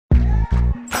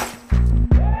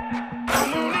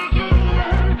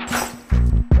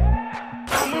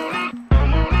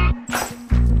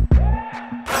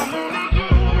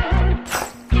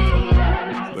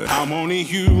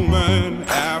only human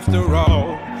after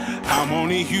all. I'm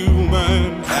only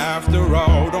human after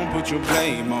all. Don't put your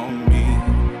blame on me.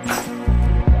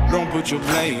 Don't put your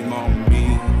blame on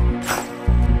me.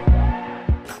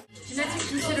 Genetic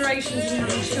considerations in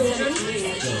having children.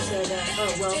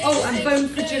 Oh, and bone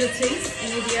fragility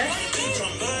in EDS.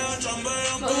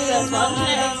 What's the first one?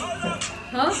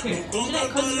 Huh?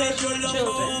 Genetic consideration for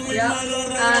children. Yeah.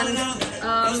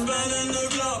 And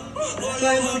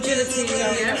bone fragility in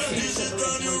EDS.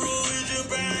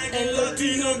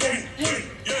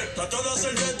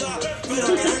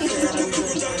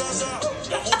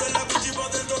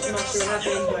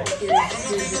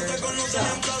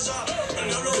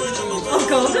 Oh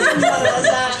God.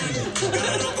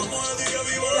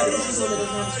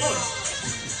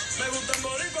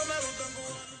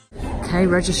 Okay,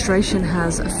 registration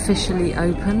has officially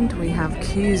opened. We have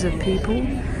queues of people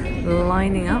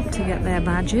lining up to get their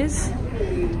badges.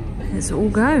 Let's all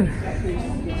go.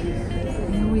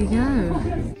 Here we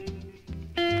go.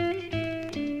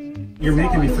 You're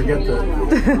making me forget the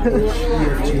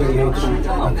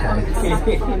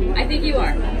Okay. I think you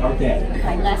are. Okay.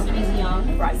 Okay, last easy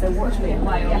on. Right, so watch me.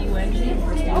 Y-O-U-N-G.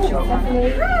 First name, children.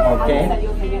 Okay.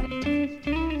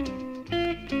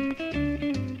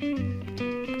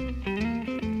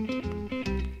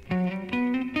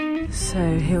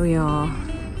 So here we are,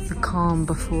 the calm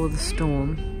before the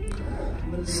storm.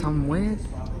 Some weird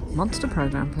monster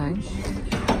program playing.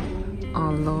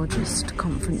 Our largest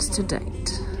conference to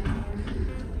date.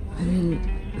 I mean,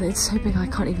 it's so big I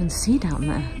can't even see down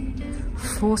there.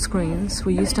 4 screens,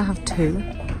 we used to have 2.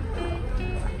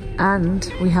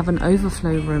 And we have an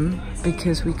overflow room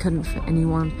because we couldn't fit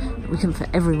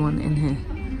everyone in here.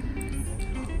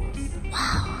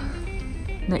 Wow.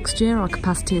 Next year our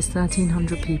capacity is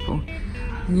 1,300 people.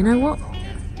 And you know what?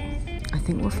 I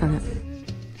think we'll fill it.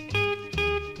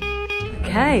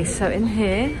 Okay, so in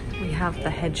here we have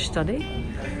the hedge study.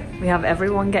 We have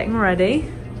everyone getting ready.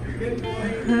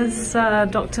 There's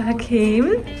Dr.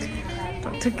 Hakeem,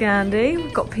 Dr. Gandhi.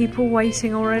 We've got people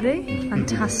waiting already.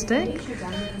 Fantastic.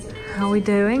 How are we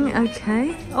doing?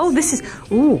 Okay. Oh,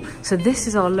 so this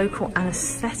is our local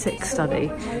anaesthetic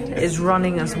study. It is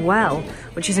running as well,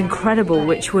 which is incredible,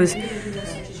 which was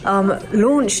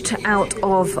launched out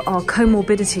of our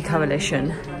Comorbidity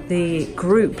Coalition. The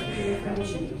group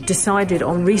decided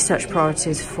on research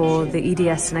priorities for the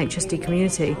EDS and HSD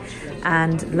community,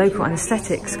 and local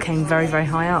anaesthetics came very, very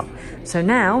high up. So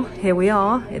now, here we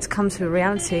are, it's come to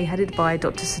reality, headed by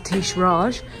Dr. Satish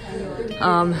Raj.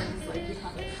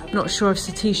 Not sure if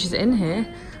Satish is in here.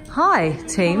 Hi,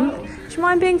 team. Do you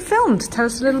mind being filmed? Tell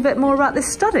us a little bit more about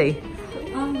this study.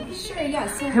 Sure, yeah.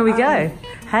 So, here we go.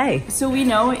 Hey. So we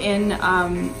know in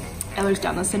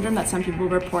Ehlers-Danlos syndrome that some people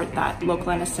report that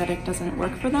local anesthetic doesn't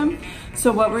work for them.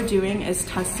 So what we're doing is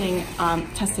testing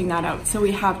that out. So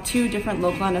we have 2 different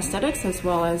local anesthetics as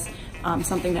well as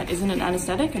something that isn't an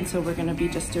anesthetic, and so we're going to be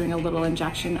just doing a little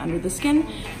injection under the skin,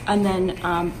 and then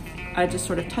just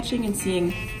sort of touching and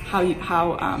seeing how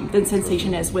the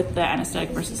sensation is with the anesthetic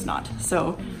versus not.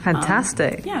 So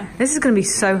fantastic. Yeah. This is going to be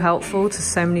so helpful to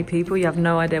so many people. You have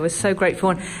no idea. We're so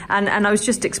grateful. And I was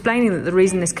just explaining that the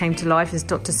reason this came to life is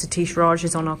Dr. Satish Raj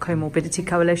is on our Comorbidity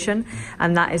Coalition,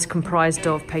 and that is comprised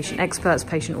of patient experts,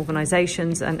 patient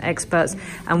organisations and experts,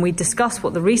 and we discussed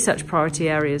what the research priority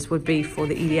areas would be for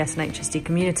the EDS and HSD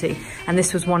community, and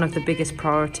this was one of the biggest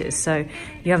priorities. So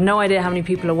you have no idea how many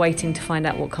people are waiting to find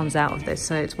out what comes out of this,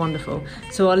 so it's wonderful.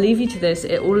 So I'll leave you to this.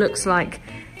 It all looks like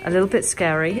a little bit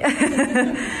scary,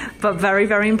 but very,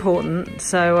 very important.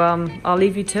 So I'll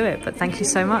leave you to it, but thank you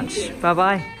so much.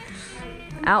 Bye-bye.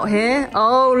 Out here,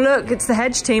 oh look, it's the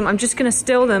hedge team. I'm just gonna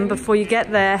still them before you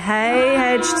get there. Hey,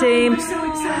 hedge team,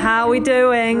 how are we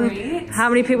doing? Great. How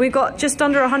many people? We've got just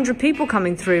under 100 people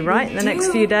coming through, right? In the next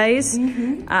few days.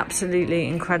 Mm-hmm. Absolutely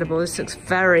incredible. This looks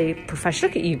very professional.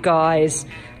 Look at you guys.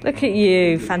 Look at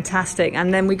you, fantastic.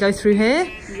 And then we go through here.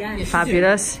 Yes.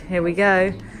 Fabulous, here we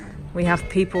go. We have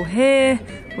people here,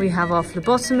 we have our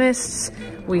phlebotomists,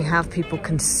 we have people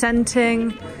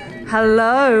consenting.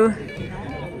 Hello.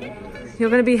 You're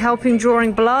going to be helping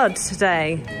drawing blood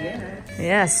today.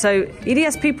 Yeah, so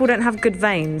EDS people don't have good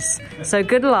veins, so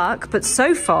good luck. But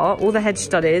so far, all the hedge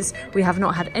studies, we have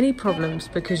not had any problems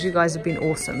because you guys have been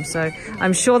awesome. So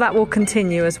I'm sure that will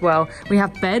continue as well. We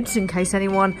have beds in case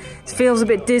anyone feels a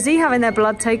bit dizzy having their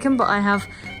blood taken, but I have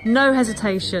no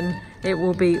hesitation. It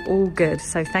will be all good.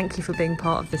 So thank you for being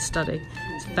part of this study.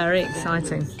 It's very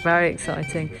exciting, very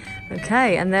exciting.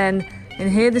 Okay, and then In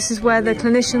here, this is where the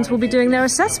clinicians will be doing their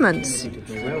assessments.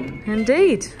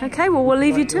 Indeed. Okay, well, we'll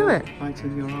leave you to it. Height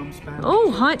of your arm span.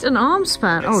 Oh, height and arm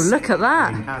span. Oh, look at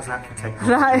that. How's that for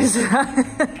technology?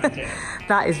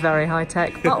 That is very high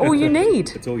tech, but all you need.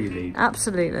 It's all you need.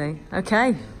 Absolutely.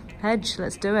 Okay, Hedge,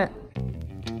 let's do it.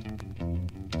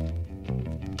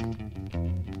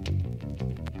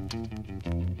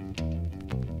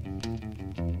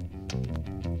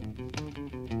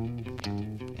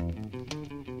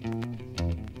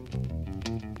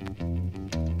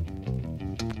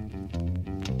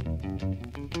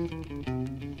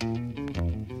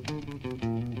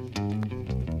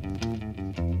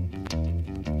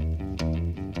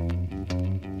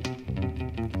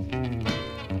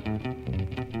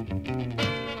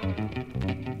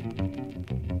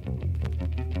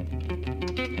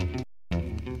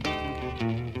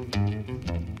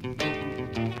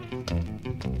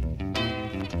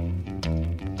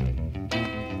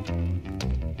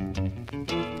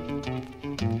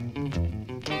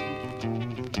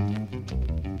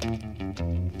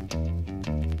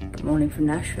 Morning from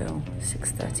Nashville,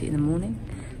 6:30 in the morning,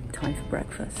 time for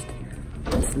breakfast.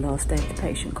 It's the last day of the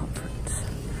patient conference.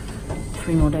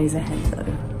 3 more days ahead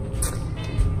though.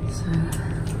 So,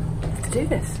 let's do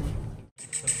this.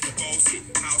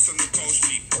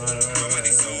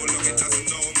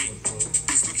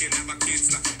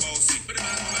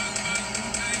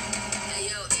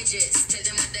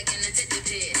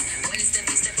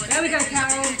 There we go,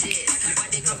 Carol.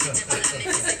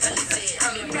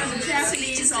 The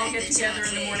Japanese all get together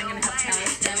in the morning and have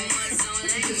calisthenics.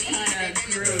 It just kind of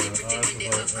grew.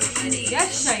 Yes,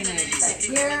 Shayna.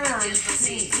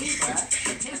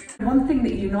 One thing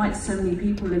that unites so many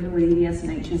people living with EDS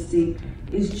and HSD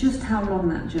is just how long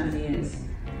that journey is.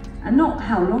 And not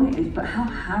how long it is, but how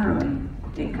harrowing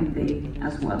it can be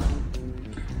as well.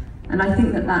 And I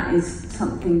think that that is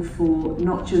something for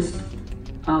not just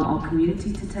our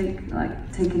community to take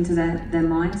into their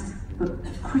minds, but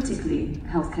critically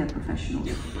healthcare professionals.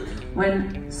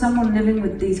 When someone living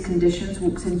with these conditions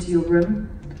walks into your room,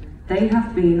 they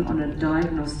have been on a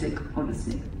diagnostic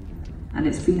odyssey, and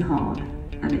it's been hard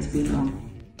and it's been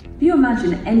long. If you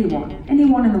imagine anyone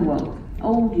in the world,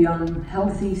 old, young,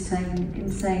 healthy, sane,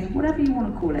 insane, whatever you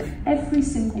want to call it, every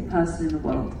single person in the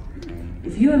world,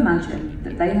 if you imagine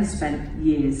that they have spent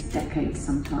years, decades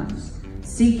sometimes,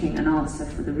 seeking an answer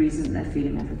for the reason they're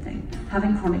feeling everything,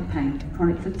 having chronic pain,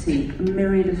 chronic fatigue, a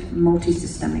myriad of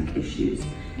multi-systemic issues,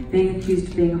 being accused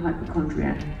of being a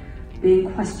hypochondriac,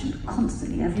 being questioned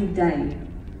constantly, every day,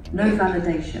 no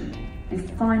validation. They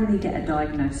finally get a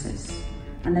diagnosis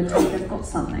and they're told they've got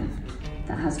something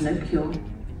that has no cure,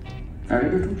 very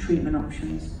little treatment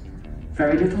options,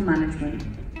 very little management,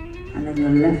 and then you're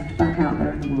left back out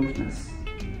there in the wilderness.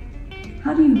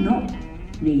 How do you not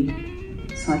need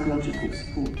psychological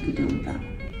support to deal with that?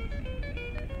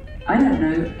 I don't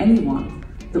know anyone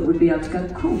that would be able to go,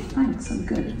 cool, thanks, I'm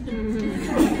good.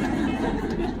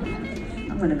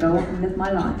 I'm going to go off and live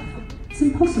my life. It's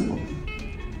impossible.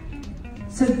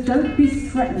 So don't be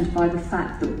threatened by the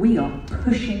fact that we are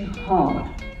pushing hard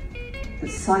that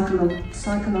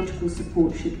psychological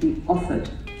support should be offered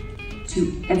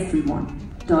to everyone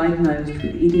diagnosed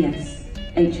with EDS,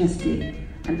 HSD,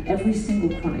 and every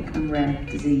single chronic and rare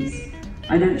disease.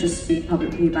 I don't just speak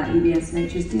publicly about EDS and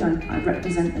HSD, I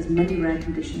represent as many rare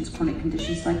conditions, chronic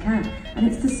conditions as I can, and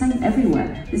it's the same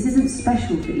everywhere. This isn't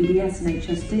special for EDS and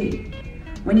HSD.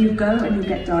 When you go and you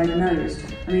get diagnosed,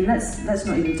 I mean, let's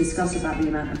not even discuss about the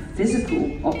amount of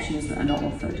physical options that are not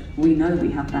offered. We know we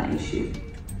have that issue.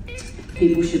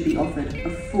 People should be offered a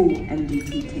full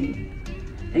MDT team.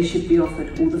 They should be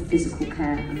offered all the physical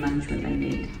care and management they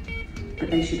need,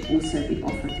 but they should also be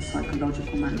offered the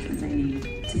psychological management they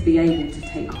need to be able to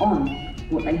take on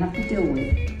what they have to deal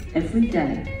with every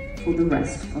day for the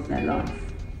rest of their life.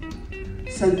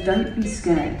 So don't be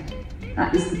scared.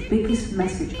 That is the biggest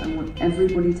message I want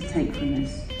everybody to take from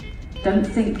this. Don't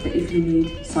think that if you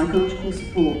need psychological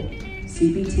support,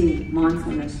 CBT,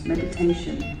 mindfulness,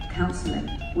 meditation, counselling,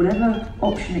 whatever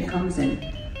option it comes in,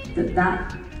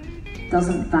 that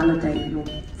doesn't validate your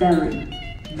very,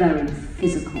 very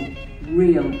physical,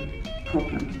 real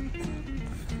problem.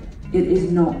 It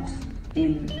is not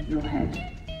in your head.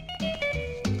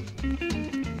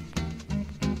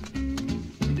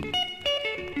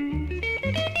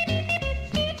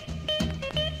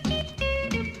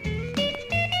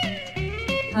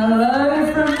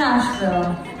 Hello from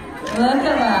Nashville. Look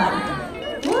at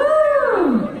that.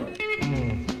 Woo!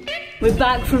 We're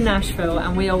back from Nashville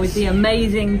and we are with the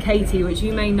amazing Katie, which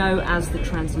you may know as the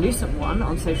translucent one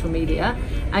on social media.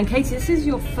 And Katie, this is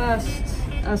your first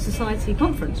Society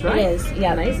conference, right? It is,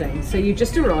 yeah. Amazing. So you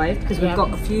just arrived, because we've Yeah.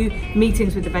 got a few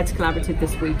meetings with the Veds Collaborative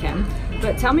this weekend.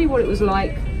 But tell me what it was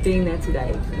like being there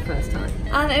today for the first time.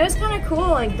 It was kind of cool,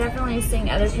 like definitely seeing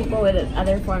other people with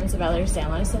other forms of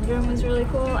Ehlers-Danlos syndrome was really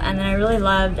cool. And then I really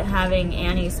loved having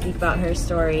Annie speak about her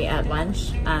story at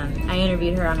lunch. I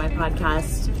interviewed her on my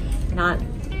podcast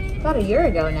about a year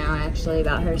ago now, actually,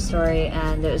 about her story,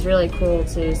 and it was really cool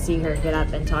to see her get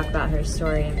up and talk about her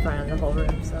story in front of the whole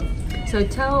room. So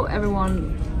tell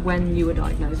everyone when you were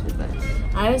diagnosed with VEDS.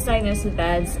 I was diagnosed with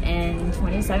VEDS in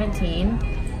 2017,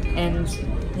 and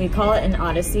we call it an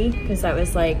odyssey because that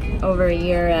was like over a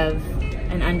year of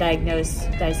an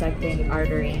undiagnosed dissecting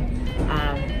artery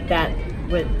that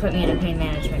would put me in a pain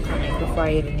management clinic before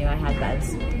I even knew I had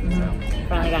VEDS. So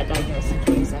finally got diagnosed in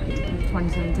 2017.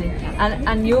 2017.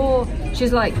 And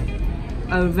she's like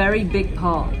a very big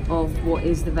part of what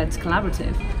is the VEDS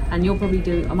Collaborative, and you'll probably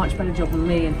do a much better job than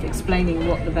me in explaining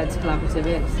what the VEDS Collaborative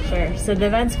is. Sure. So the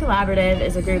VEDS Collaborative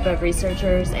is a group of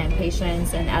researchers and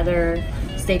patients and other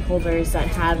stakeholders that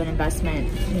have an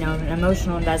investment, an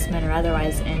emotional investment or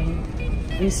otherwise in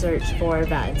research for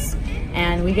VEDS.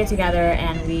 And we get together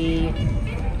and we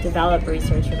develop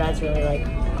research for VEDS. Really, like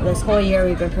this whole year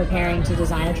we've been preparing to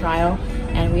design a trial,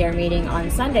 and we are meeting on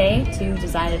Sunday to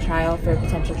design a trial for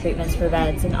potential treatments for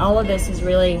VEDS. And all of this is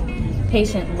really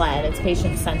patient-led, it's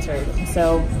patient-centered.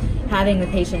 So having the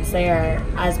patients there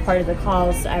as part of the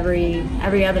calls every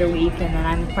other week, and then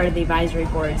I'm part of the advisory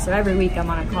board. So every week I'm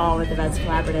on a call with the VEDS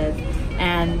Collaborative,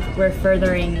 and we're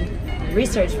furthering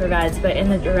research for VEDS, but in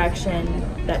the direction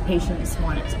that patients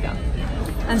want it to go.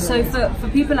 And so for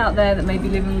people out there that may be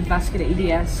living with vascular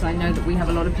EDS, I know that we have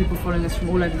a lot of people following us from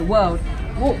all over the world.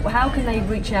 How can they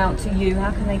reach out to you?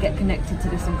 How can they get connected to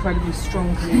this incredibly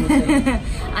strong community?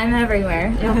 I'm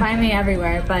everywhere. You'll find me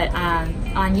everywhere. But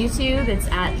on YouTube, it's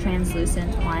at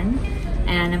Translucent1.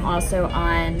 And I'm also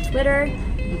on Twitter.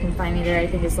 You can find me there. I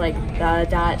think it's like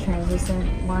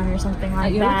the.translucent1 or something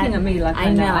like You're that. Looking at me like I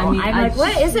know. I mean, I'm like,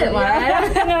 what is it, Laura?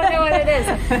 I don't know what it is.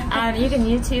 You can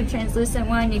YouTube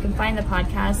Translucent1. You can find the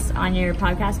podcast on your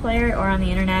podcast player or on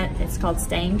the internet. It's called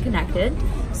Staying Connected.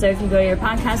 So if you go to your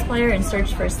podcast player and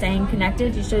search for Staying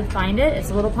Connected, you should find it.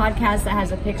 It's a little podcast that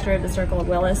has a picture of the Circle of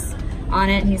Willis on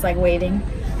it, and he's like waving.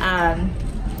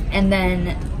 And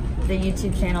then the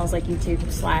YouTube channel is like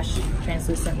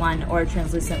YouTube/Translucent1 or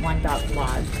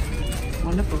translucent1.blog.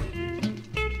 Wonderful.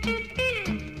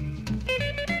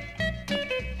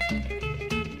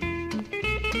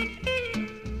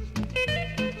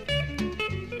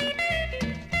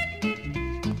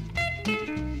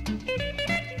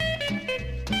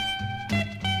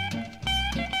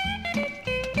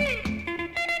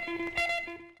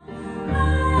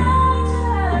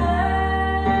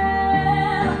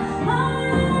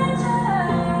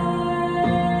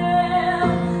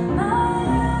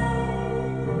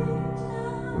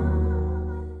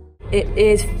 It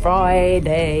is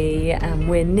Friday and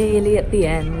we're nearly at the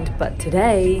end, but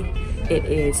today it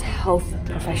is Health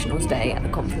Professionals Day at the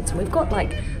conference, and we've got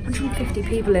like 150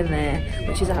 people in there,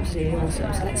 which is absolutely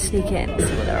awesome. So let's sneak in and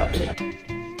see what they're up to.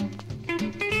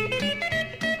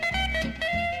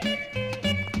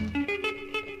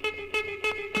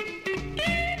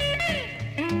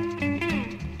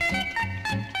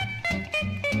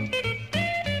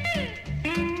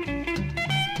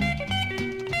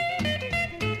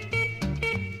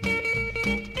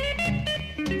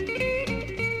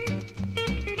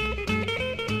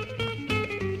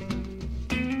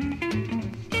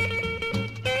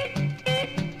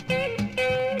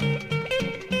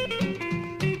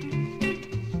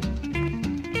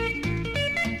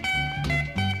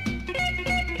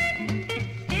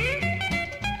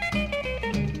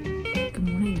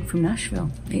 From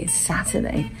Nashville. It's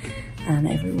Saturday and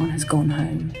everyone has gone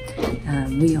home.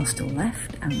 We are still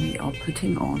left and we are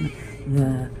putting on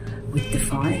with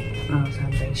Defy, our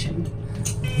foundation,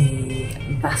 the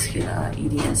vascular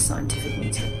EDS scientific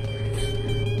meeting.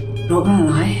 Not gonna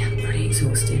lie, I'm pretty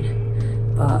exhausted,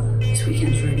 but this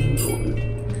weekend's really important.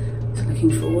 So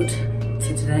looking forward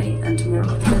to today and tomorrow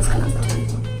with the Veds Collaborative.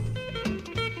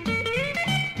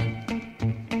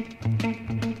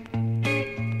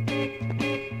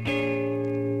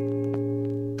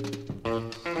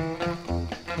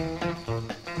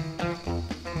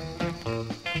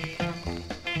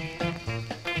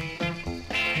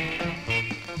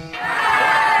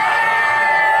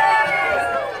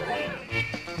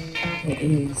 It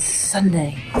is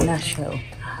Sunday in Nashville. And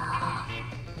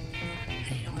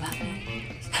you know what that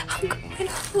means? I'm going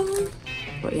home.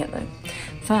 Not yet though.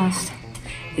 First,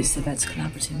 it's the Veds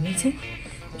Collaborative meeting,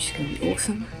 which is going to be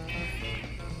awesome.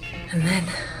 And then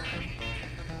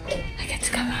I get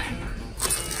to go home.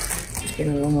 It's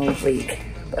been a long old week,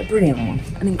 but a brilliant one,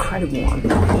 an incredible one,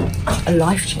 a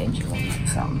life-changing one for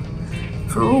some,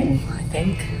 for all, I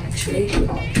think, actually.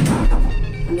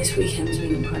 And this weekend's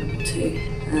been incredible too,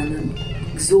 and I'm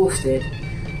exhausted,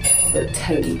 but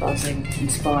totally buzzing,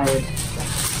 inspired,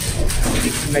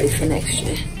 and ready for next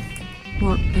year.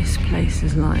 What this place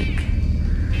is like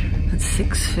at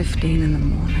 6:15 in the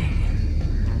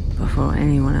morning, before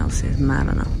anyone else is mad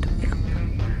enough to be up.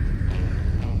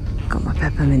 Got my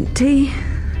peppermint tea.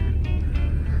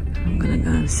 I'm gonna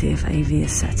go and see if AV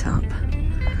is set up.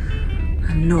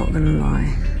 I'm not gonna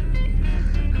lie,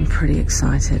 I'm pretty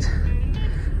excited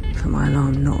for my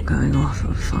alarm not going off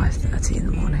at 5:30 in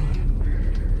the morning.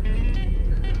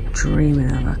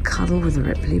 Dreaming of a cuddle with a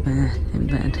Ripley bear in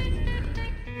bed.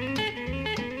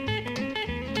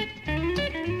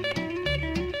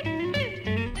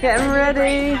 Getting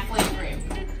ready.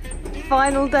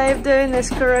 Final day of doing this,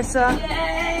 Carissa.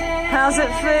 Yay! How's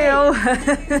it feel?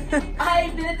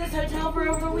 I've been at this hotel for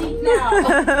over a week now.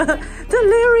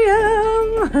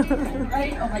 Delirium!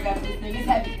 Right? Oh my gosh, this thing is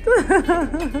heavy.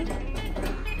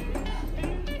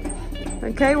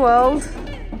 Okay, world.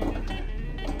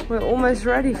 We're almost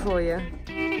ready for you.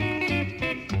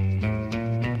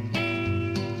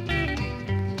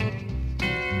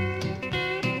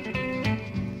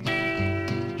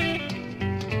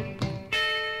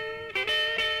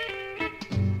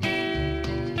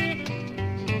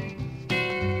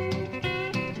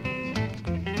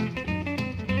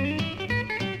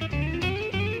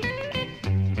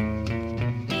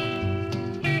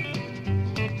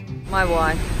 My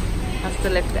wife has to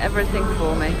lift everything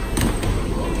for me.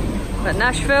 But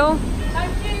Nashville,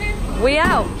 we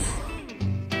out!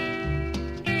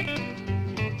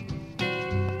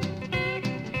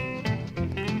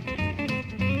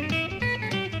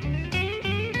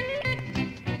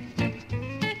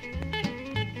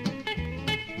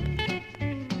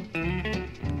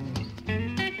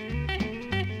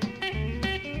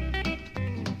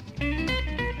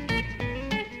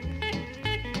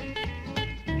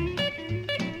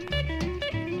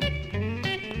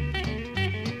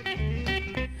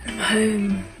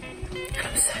 Home, and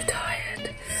I'm so tired,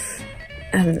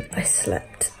 and I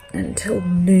slept until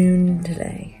noon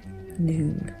today.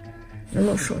 Noon. I'm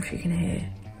not sure if you can hear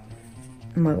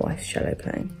my wife's cello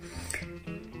playing,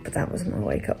 but that was my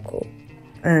wake-up call,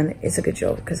 and it's a good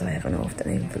job because I have an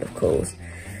afternoon full of calls.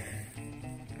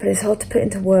 But it's hard to put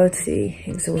into words the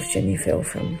exhaustion you feel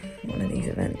from one of these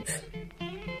events.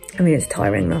 I mean, it's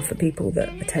tiring enough for people that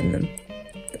attend them,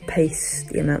 the pace,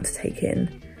 the amount to take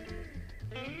in.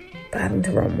 But having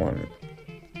to run one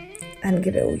and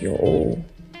give it all your all,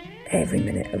 every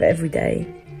minute of every day,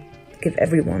 give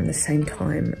everyone the same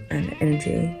time and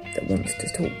energy that wants to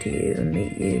talk to you and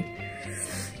meet you.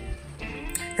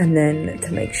 And then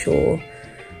to make sure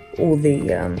all the,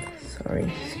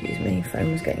 sorry, excuse me,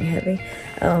 phone was getting heavy.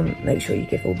 Make sure you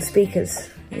give all the speakers,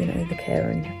 you know, the care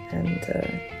and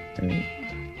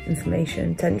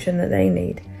information, attention that they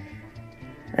need.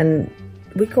 And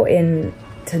we got in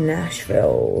to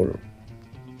Nashville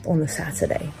on the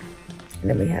Saturday, and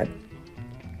then we had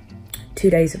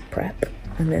 2 days of prep,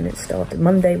 and then it started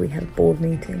Monday. We had a board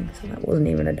meeting, so that wasn't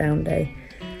even a down day,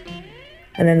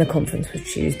 and then the conference was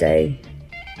Tuesday,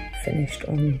 finished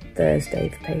on Thursday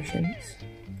for patients,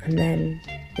 and then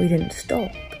we didn't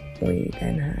stop. We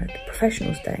then had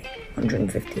Professionals Day,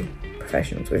 150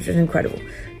 professionals, which was incredible,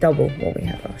 double what we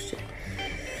had last year.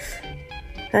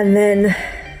 And then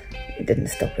it didn't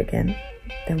stop again.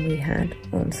 Then we had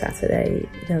on Saturday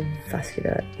the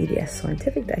Vascular EDS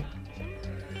Scientific Day,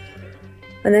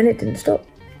 and then it didn't stop.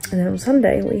 And then on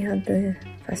Sunday we had the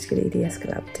Vascular EDS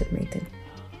Collaborative meeting,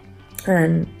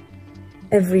 and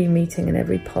every meeting and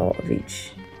every part of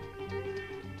each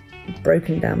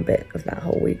broken down bit of that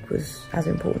whole week was as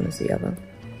important as the other,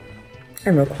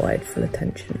 and required full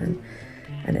attention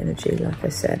and energy, like I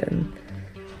said. And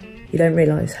you don't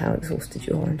realise how exhausted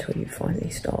you are until you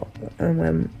finally start. And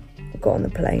when I got on the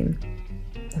plane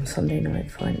on Sunday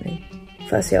night, finally,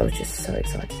 firstly I was just so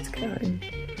excited to get home.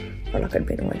 Felt like I'd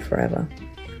been away forever.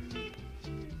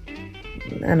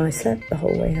 And I slept the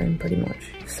whole way home pretty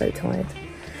much, so tired.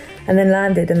 And then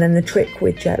landed, and then the trick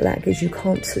with jet lag is you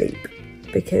can't sleep,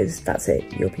 because that's it,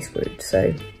 you'll be screwed.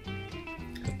 So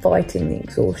fighting the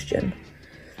exhaustion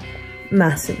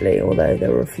massively, although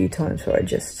there were a few times where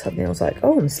I was like,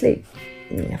 oh, I'm asleep,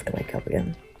 and you have to wake up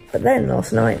again. But then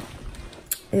last night,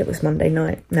 it was Monday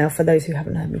night. Now, for those who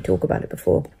haven't heard me talk about it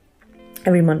before,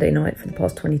 every Monday night for the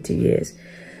past 22 years,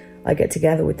 I get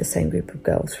together with the same group of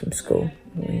girls from school.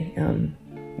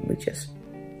 We just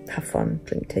have fun,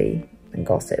 drink tea and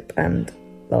gossip. And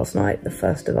last night, the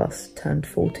first of us turned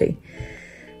 40.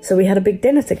 So we had a big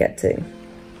dinner to get to,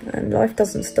 and life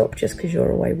doesn't stop just because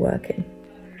you're away working.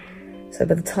 So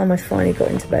by the time I finally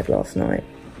got into bed last night,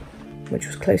 which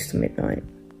was close to midnight,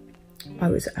 I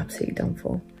was absolutely done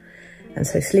for. And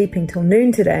so sleeping till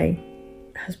noon today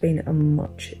has been a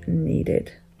much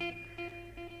needed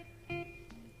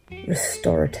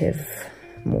restorative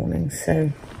morning.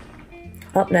 So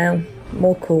up now,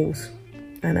 more calls,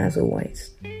 and as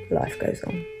always, life goes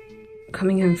on.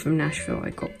 Coming home from Nashville,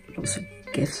 I got lots of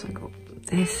gifts. I got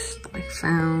this that I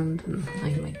found, and I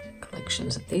made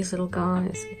collections of these little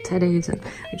guys, and teddies, and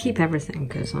I keep everything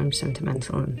because I'm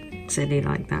sentimental and silly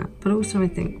like that. But also I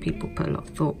think people put a lot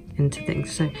of thought into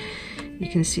things. So you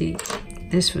can see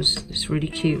this was this really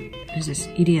cute. There's this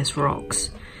EDS Rocks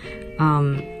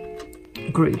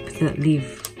group that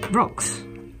leave rocks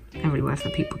everywhere for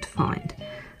people to find.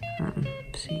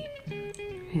 See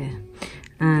here,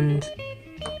 and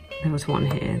there was one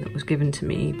here that was given to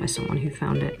me by someone who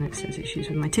found it, and it says issues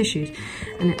with my tissues.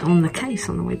 And on the case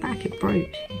on the way back, it broke.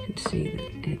 You can see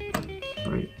that it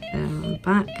broke there on the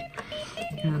back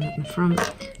and at the front.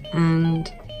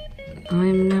 And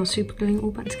I'm now super gluing it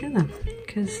all back together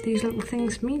because these little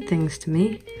things mean things to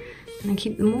me, and I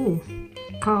keep them all.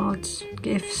 Cards,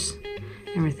 gifts,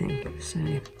 everything. So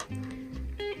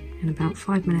in about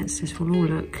 5 minutes, this will all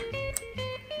look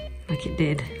like it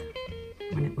did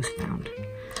when it was found.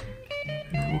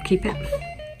 And I will keep it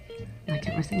like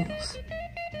everything else.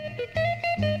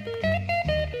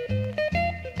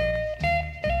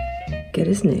 Good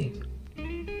as new.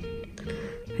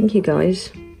 Thank you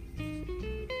guys.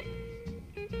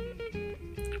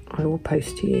 I will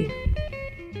post to you.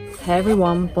 Hey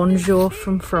everyone, bonjour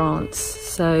from France.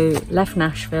 So left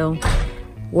Nashville,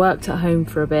 worked at home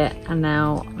for a bit, and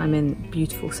now I'm in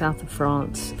beautiful south of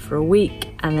France for a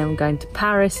week, and then I'm going to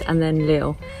Paris and then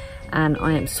Lille. And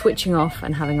I am switching off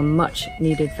and having a much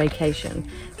needed vacation.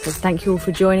 So thank you all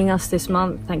for joining us this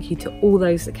month. Thank you to all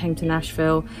those that came to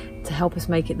Nashville to help us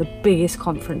make it the biggest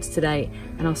conference to date.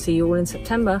 And I'll see you all in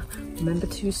September. Remember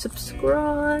to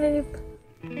subscribe.